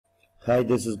Hi,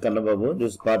 this is Kannababu.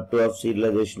 This is part 2 of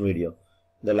serialization video.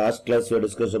 The last class we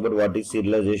discussed about what is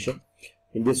serialization.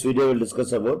 In this video we will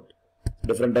discuss about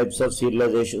different types of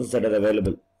serializations that are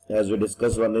available. As we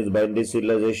discussed, one is binary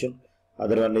serialization,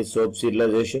 other one is SOAP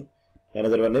serialization,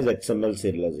 another one is XML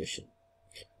serialization.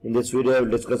 In this video I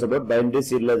will discuss about binary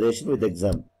serialization with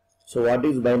example. So what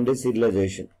is binary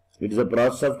serialization? It is a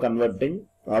process of converting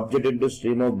object into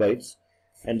stream of bytes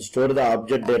and store the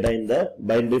object data in the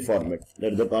binary format.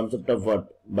 That is the concept of what?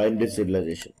 Binary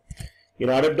serialization.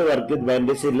 In order to work with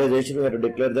binary serialization, we have to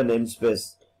declare the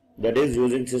namespace. That is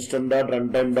using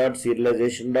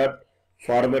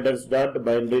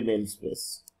system.runtime.serialization.formatters.binary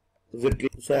namespace.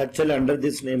 So actually under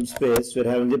this namespace, we are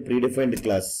having the predefined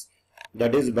class.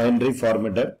 That is binary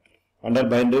formatter. Under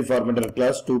binary formatter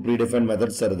class, two predefined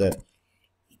methods are there.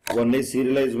 One is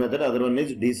serialized method, other one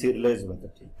is deserialized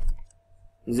method.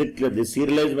 Is it clear? The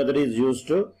serialized method is used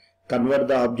to convert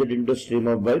the object into stream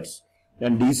of bytes,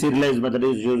 and deserialized method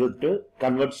is used to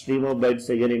convert stream of bytes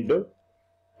again into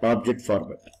object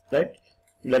format. Right?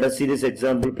 Let us see this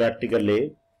example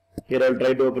practically. Here I will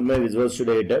try to open my Visual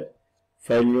Studio Editor,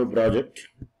 file new project.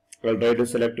 I will try to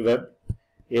select web,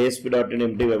 ASP.NET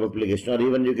empty web application, or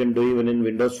even you can do even in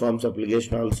Windows Forms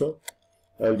application also.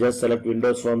 I will just select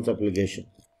Windows Forms application.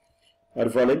 Are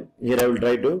following? Here I will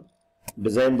try to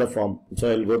design the form.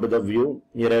 So I will go to the view.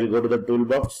 Here I will go to the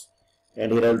toolbox,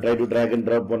 and here I will try to drag and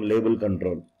drop one label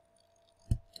control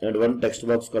and one text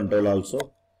box control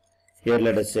also. Here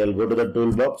let us say I will go to the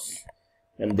toolbox,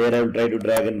 and there I will try to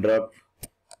drag and drop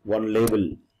one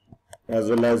label, as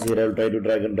well as here I will try to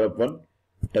drag and drop one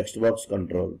text box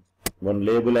control, one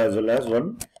label as well as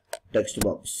one text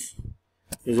box.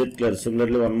 Is it clear?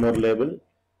 Similarly, one more label,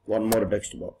 one more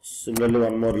text box. Similarly,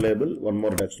 one more label, one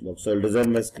more text box. So I will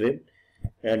design my screen,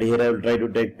 and here I will try to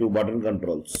take two button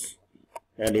controls,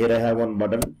 and here I have one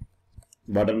button,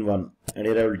 button 1, and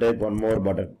here I will take one more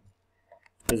button.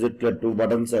 Is it clear? Two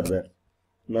buttons are there.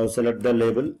 Now select the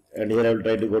label, and here I will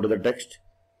try to go to the text.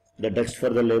 The text for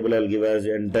the label I will give as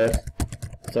enter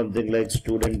something like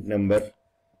student number,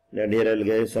 and here I will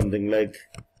give something like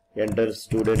enter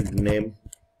student name,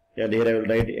 and here I will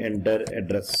write enter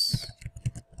address.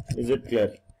 Is it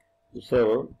clear?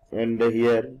 So, and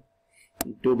here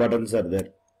two buttons are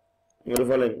there. You are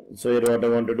following? So here what I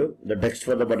want to do, the text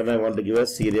for the button I want to give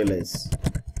as serialize.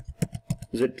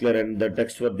 Is it clear? And the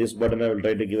text for this button I will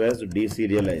try to give as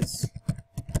deserialize.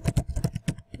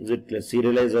 Is it clear?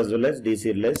 Serialize as well as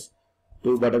deserialize.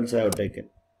 Two buttons I have taken.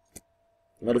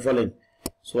 You are following?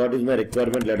 So what is my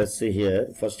requirement? Let us see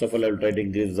here. First of all, I will try to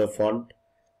increase the font.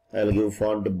 I will give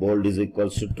font bold is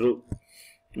equals to true.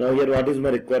 Now here what is my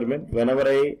requirement? Whenever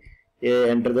I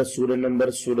enter the student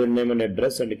number, student name and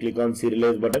address and click on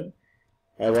serialize button,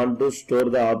 I want to store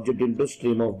the object into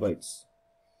stream of bytes.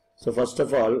 So first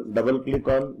of all, double click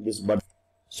on this button.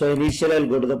 So initially I will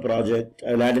go to the project,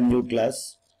 I will add a new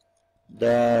class.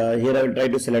 Here I will try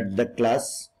to select the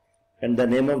class, and the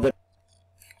name of the,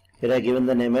 here I have given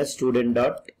the name as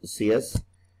student.cs.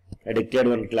 I declared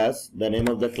one class, the name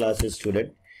of the class is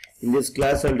student. In this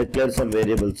class I will declare some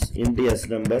variables, int s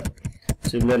number,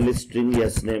 similarly string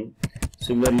s name,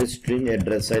 similarly string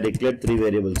address. I declared three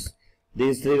variables.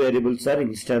 These three variables are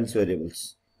instance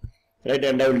variables. Right,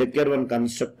 and I will declare one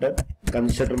constructor.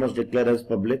 Constructor must declare as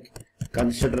public.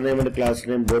 Constructor name and class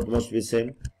name both must be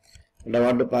same. And I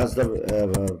want to pass the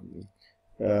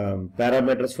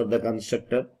parameters for the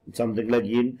constructor, something like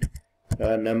int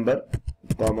number,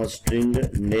 comma string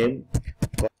name,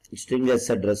 string s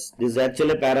address. This is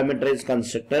actually a parameterized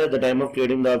constructor. At the time of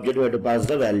creating the object, we have to pass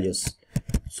the values.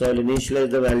 So I will initialize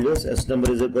the values. S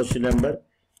number is equals to number,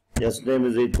 S name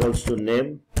is equals to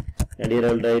name, and here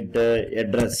I will write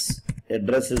address.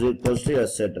 Address is equals to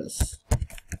S address.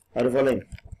 Are you following?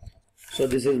 So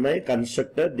this is my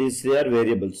constructor. These three are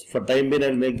variables. For time being, I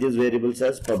will make these variables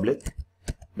as public,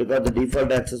 because the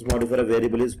default access mode for a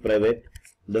variable is private.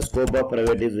 The scope of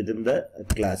private is within the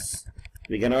class.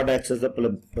 We cannot access the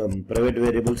private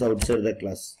variables outside the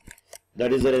class.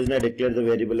 That is the reason I declare the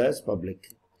variable as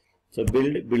public. So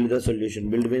build the solution.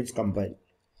 Build means compile.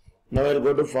 Now I will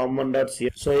go to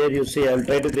form1.cs. So here you see I will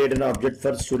try to create an object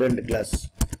for student class.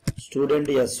 Student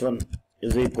s1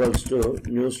 is equals to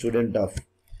new student of.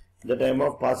 At the time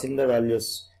of passing the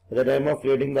values, at the time of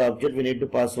creating the object, we need to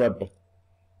pass what?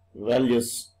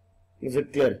 Values. Is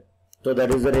it clear? So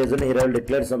that is the reason here I will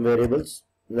declare some variables,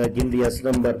 like in the s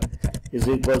number is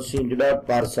equals to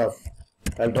int.parseof.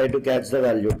 I will try to catch the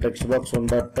value, text box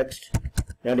 1.text,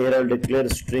 and here I will declare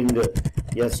string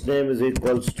s name is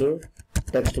equals to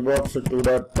text box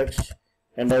 2.text,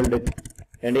 and here I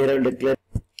will declare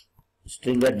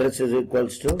string address is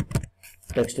equals to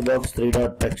text box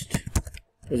 3.text.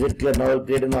 Is it clear? Now I'll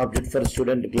create an object for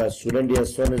student class. Student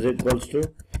S1 is equals to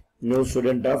new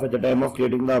student of. At the time of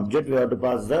creating the object, we have to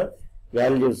pass the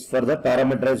values for the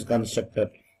parameterized constructor.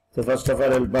 So first of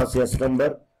all, I'll pass S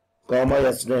number, comma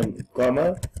S name,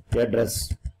 comma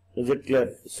address. Is it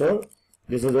clear? So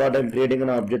this is what I'm creating an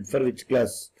object for which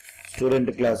class?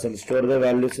 Student class, and store the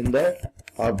values in the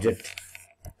object.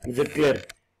 Is it clear?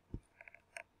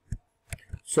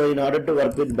 So in order to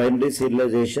work with binary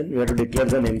serialization, we have to declare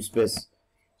the namespace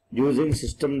using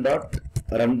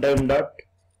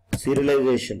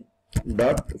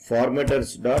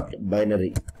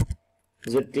system.runtime.serialization.formatters.binary.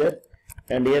 Is it clear?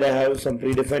 And here I have some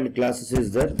predefined classes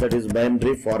is there, that is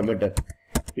binary formatter.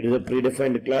 It is a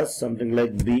predefined class, something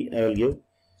like B I will give.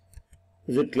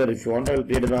 Is it clear? If you want, I will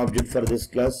create an object for this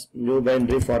class, new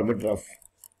binary formatter of.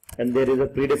 And there is a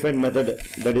predefined method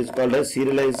that is called as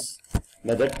serialize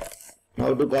method.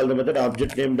 How to call the method?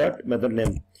 Object name dot method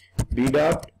name b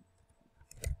dot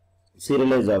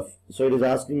serialize of. So it is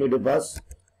asking me to pass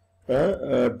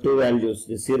two values.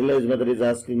 The serialize method is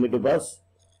asking me to pass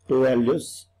two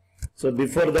values. So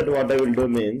before that, what I will do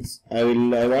means I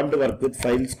want to work with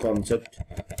files concept.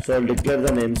 So I will declare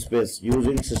the namespace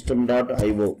using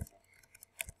system.io.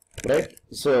 Right?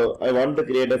 So I want to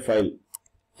create a file.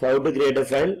 So how to create a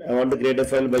file? I want to create a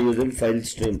file by using file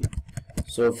stream.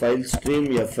 So file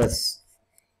stream fs.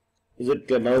 Is it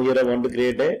clear? Now here I want to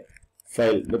create a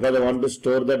file because I want to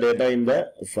store the data in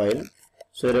the file.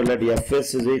 So here I will let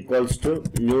fs is equals to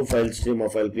new file stream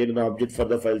of. I will create an object for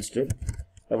the file stream.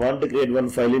 I want to create one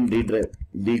file in D drive,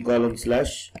 D colon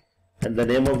slash, and the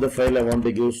name of the file I want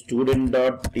to give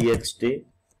student.txt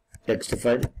text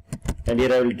file, and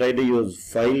here I will try to use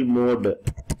file mode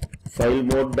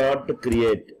dot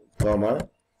create, comma,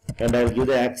 and I will give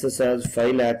the access as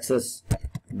file access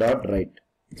dot write.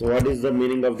 So what is the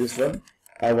meaning of this one?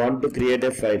 I want to create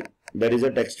a file that is a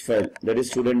text file, that is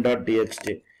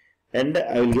student.txt, and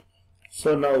I will give.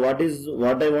 So now what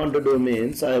I want to do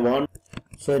means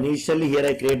so initially here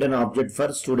I create an object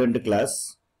for student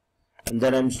class, and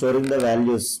then I am storing the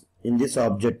values in this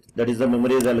object, that is the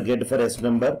memory is allocated for S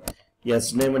number,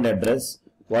 S name and address.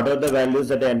 What are the values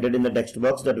that I entered in the text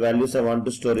box? That values I want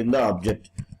to store in the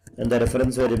object, and the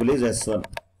reference variable is S1.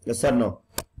 Yes or no?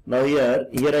 Now here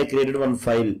I created one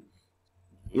file.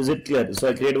 Is it clear? So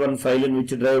I create one file in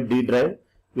which drive? D drive,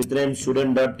 with name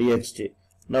student.txt.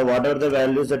 Now what are the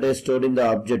values that I stored in the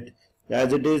object?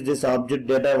 As it is, this object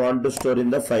data I want to store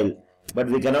in the file, but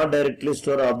we cannot directly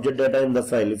store object data in the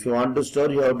file. If you want to store,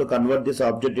 you have to convert this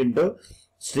object into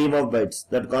stream of bytes.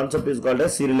 That concept is called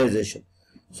as serialization.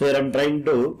 So here I am trying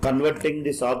to converting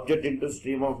this object into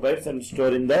stream of bytes and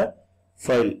store in the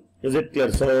file. Is it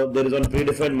clear? So there is one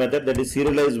predefined method, that is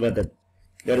serialize method,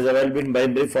 that is available in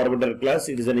binary formatter class.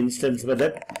 It is an instance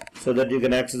method, so that you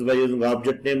can access by using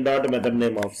object name dot method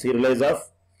name of serialize of.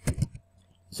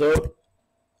 So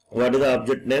what is the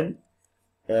object name?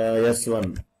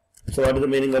 S1. So what is the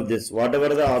meaning of this? Whatever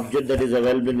the object that is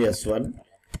available in S1,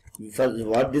 first,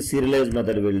 what this serialize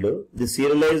method will do? The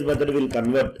serialize method will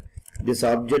convert this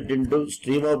object into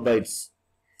stream of bytes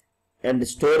and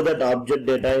store that object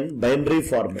data in binary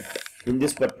format in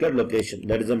this particular location.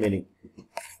 That is the meaning.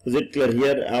 Is it clear?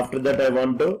 Here after that I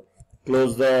want to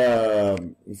close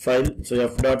the file. So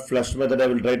f.flush method I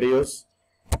will try to use,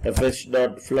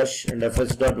 fs.flush and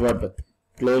fs.what?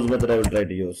 Close method I will try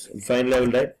to use. And finally I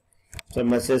will write some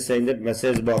message saying that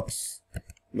message box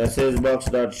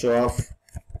dot show off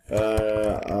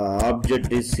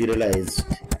object is serialized.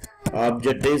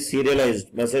 Object is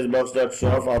serialized. Message box dot show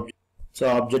off object. So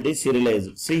object is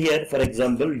serialized. See here, for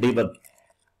example, debug.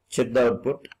 Check the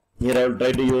output. Here I will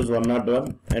try to use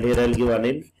 101, and here I will give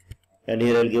Anil, and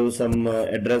here I will give some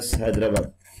address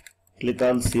Hyderabad. Click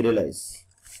on serialize.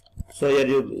 So here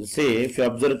you see, if you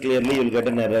observe clearly, you will get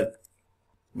an error.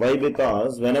 Why?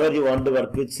 Because whenever you want to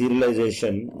work with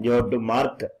serialization, you have to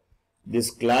mark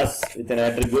this class with an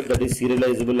attribute that is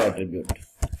serializable attribute.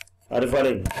 Are you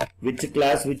following? Which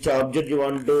class, which object you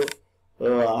want to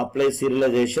apply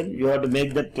serialization, you have to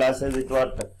make that class as it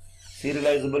what?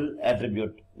 Serializable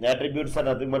attribute. Attributes are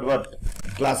nothing but what?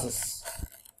 Classes.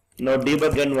 Now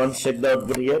debug and once check the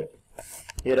output here.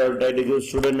 Here I will try to give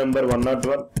student number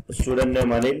 101, student name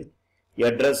Anil,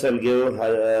 address I will give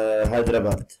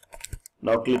Hyderabad.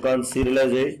 Now click on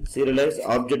serialize.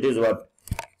 Object is what?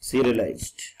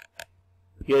 Serialized.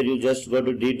 Here you just go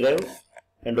to D drive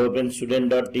and open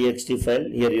student.txt file.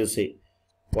 Here you see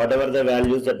whatever the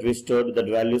values that we stored, that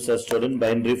values are stored in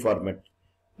binary format.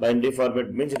 Binary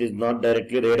format means it is not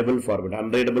directly readable format,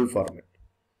 unreadable format.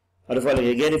 Or following.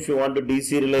 Again, if you want to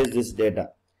deserialize this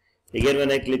data, again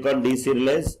when I click on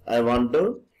deserialize, I want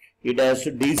to it has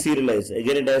to deserialize.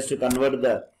 Again, it has to convert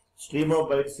the stream of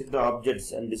bytes into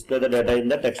objects and display the data in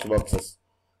the text boxes.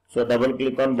 So double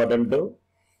click on button 2,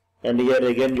 and here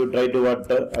again you try to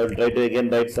what? I will try to again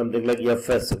write something like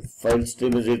fs, file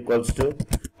stream is equals to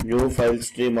new file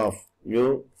stream of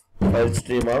here. Where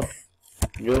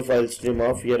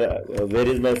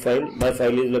is my file? My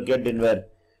file is located in where?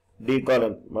 D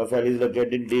column. My file is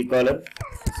located in D column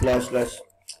 //.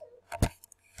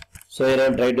 So here I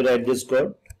am trying to write this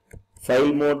code.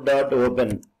 File mode dot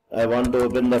open. I want to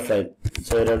open the file.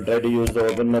 So here I will try to use the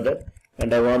open method,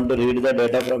 and I want to read the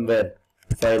data from where?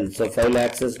 File. So file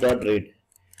access dot read,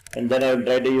 and then I will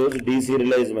try to use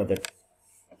deserialize method.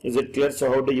 Is it clear?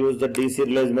 So how to use the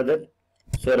deserialize method?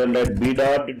 So I will write b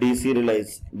dot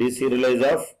deserialize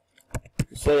of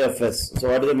fs. So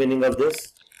what is the meaning of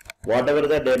this? Whatever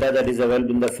the data that is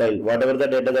available in the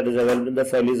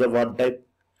file, is of what type?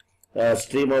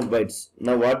 Stream of bytes.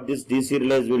 Now what this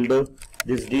deserialize will do?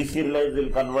 This deserialize will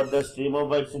convert the stream of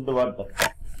bytes into what?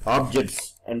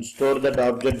 Objects, and store that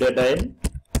object data in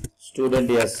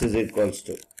student s is equals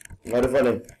to. Are you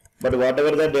following? But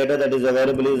whatever the data that is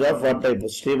available is of what type?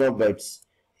 Stream of bytes.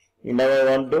 Now I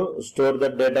want to store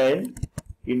that data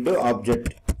into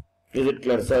object. Is it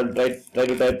clear? So I will try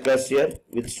to typecast here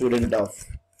with student of.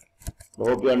 I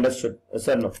hope you understood. Yes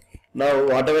or no? Now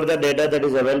whatever the data that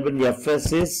is available in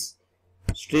fs is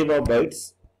stream of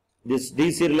bytes. This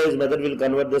deserialize method will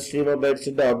convert the stream of bytes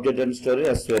into object and store in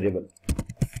s variable.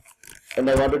 And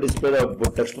I want to display the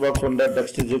output. Text box 1 dot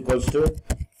text is equals to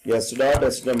s dot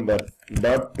s number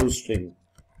dot toString.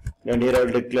 And here I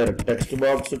will declare text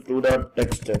box 2 dot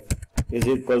text is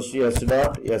equals to s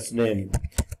dot s name.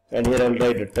 And here I will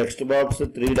write text box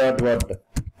 3 dot what?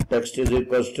 Text is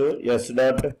equals to s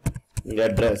dot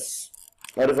address.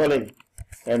 Are you following?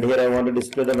 And here I want to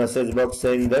display the message box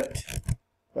saying that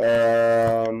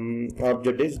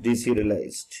object is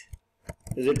deserialized.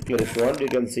 Is it clear? If you want, you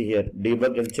can see here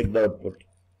debug and check the output.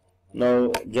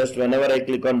 Now just whenever I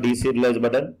click on deserialize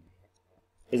button,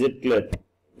 is it clear?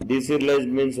 Deserialize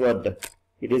means what?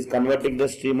 It is converting the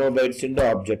stream of bytes into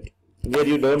object. Here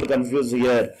you don't confuse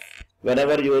here.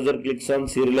 Whenever user clicks on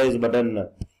serialize button,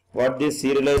 what this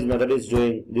serialize method is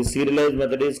doing? This serialize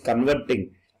method is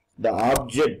converting the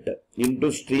object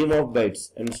into stream of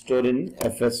bytes and store in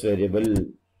fs variable.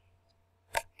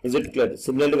 Is it clear?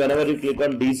 Similarly, whenever you click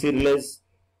on deserialize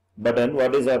button,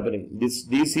 what is happening? This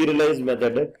deserialize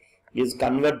method is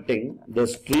converting the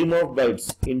stream of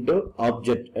bytes into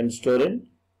object and store in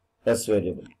s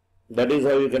variable. That is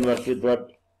how you can work with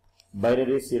what?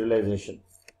 Binary serialization.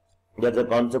 That's the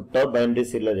concept of binary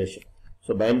serialization.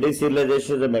 So binary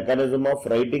serialization is a mechanism of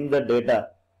writing the data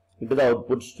into the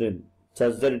output stream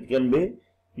such that it can be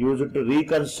used to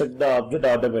reconstruct the object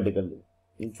automatically.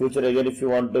 In future again, if you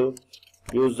want to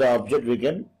use the object, we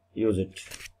can use it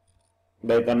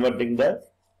by converting the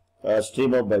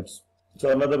stream of bytes. So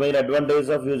another main advantage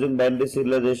of using binary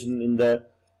serialization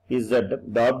is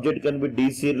that the object can be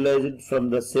deserialized from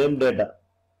the same data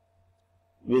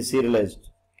we serialized.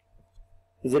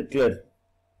 Is it clear?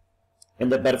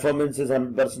 And the performance is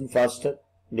 100% faster,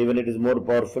 and even it is more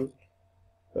powerful.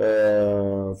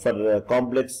 For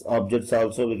complex objects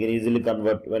also we can easily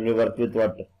convert when we work with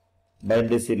what?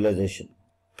 Binary serialization.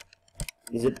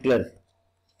 Is it clear?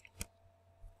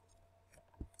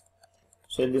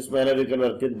 So in this manner we can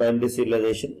work with binary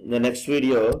serialization. In the next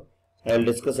video I will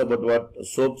discuss about what?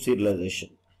 SOAP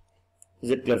serialization. Is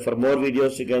it clear? For more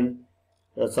videos you can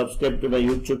subscribe to my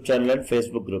YouTube channel and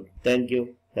Facebook group. Thank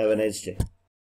you. Have a nice day.